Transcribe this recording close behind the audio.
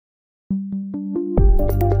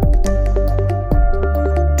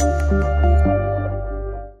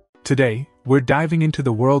Today, we're diving into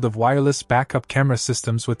the world of wireless backup camera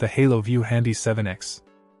systems with the Haloview Handy 7X.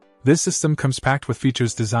 This system comes packed with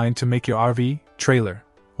features designed to make your RV, trailer,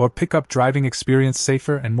 or pickup driving experience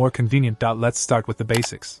safer and more convenient. Let's start with the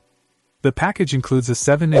basics. The package includes a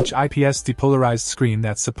 7-inch IPS depolarized screen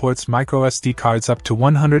that supports microSD cards up to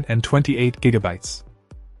 128 GB.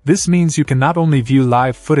 This means you can not only view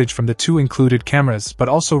live footage from the two included cameras but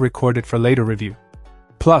also record it for later review.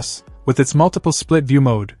 Plus, with its multiple split view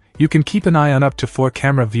mode, you can keep an eye on up to 4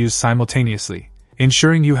 camera views simultaneously,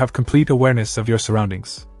 ensuring you have complete awareness of your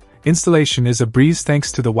surroundings. Installation is a breeze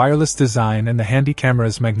thanks to the wireless design and the handy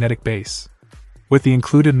camera's magnetic base. With the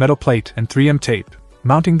included metal plate and 3M tape,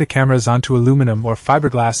 mounting the cameras onto aluminum or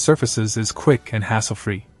fiberglass surfaces is quick and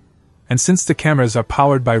hassle-free. And since the cameras are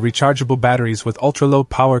powered by rechargeable batteries with ultra-low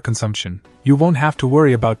power consumption, you won't have to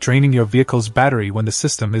worry about draining your vehicle's battery when the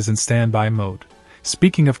system is in standby mode.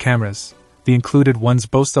 Speaking of cameras, the included ones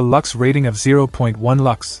boast a lux rating of 0.1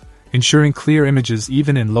 lux, ensuring clear images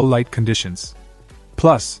even in low-light conditions.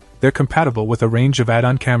 Plus, they're compatible with a range of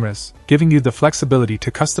add-on cameras, giving you the flexibility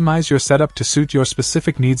to customize your setup to suit your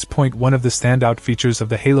specific needs. One of the standout features of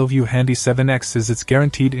the Haloview Handy 7X is its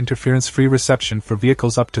guaranteed interference-free reception for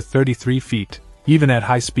vehicles up to 33 feet, even at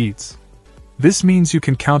high speeds. This means you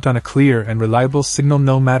can count on a clear and reliable signal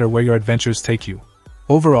no matter where your adventures take you.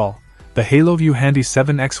 Overall, the Haloview Handy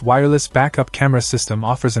 7X wireless backup camera system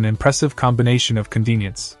offers an impressive combination of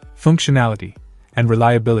convenience, functionality, and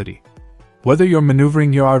reliability. Whether you're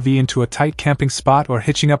maneuvering your RV into a tight camping spot or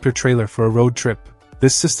hitching up your trailer for a road trip,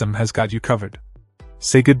 this system has got you covered.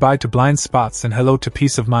 Say goodbye to blind spots and hello to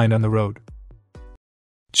peace of mind on the road.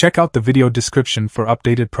 Check out the video description for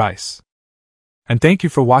updated price. And thank you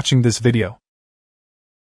for watching this video.